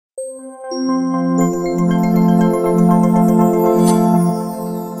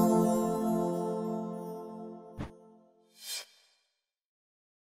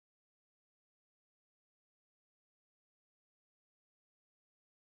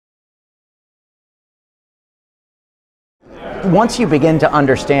Once you begin to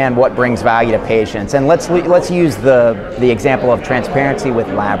understand what brings value to patients, and let's use the example of transparency with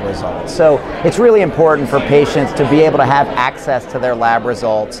lab results. So it's really important for patients to be able to have access to their lab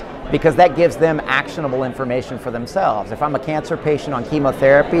results because that gives them actionable information for themselves. If I'm a cancer patient on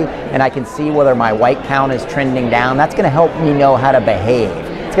chemotherapy and I can see whether my white count is trending down, that's going to help me know how to behave.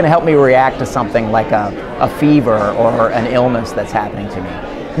 It's going to help me react to something like a fever or an illness that's happening to me.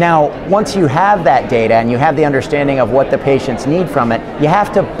 Now, once you have that data and you have the understanding of what the patients need from it, you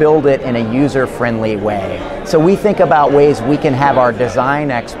have to build it in a user-friendly way. So we think about ways we can have our design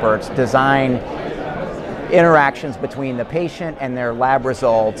experts design interactions between the patient and their lab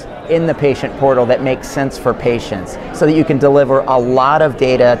results in the patient portal that makes sense for patients so that you can deliver a lot of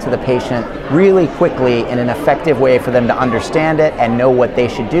data to the patient really quickly in an effective way for them to understand it and know what they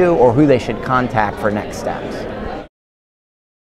should do or who they should contact for next steps.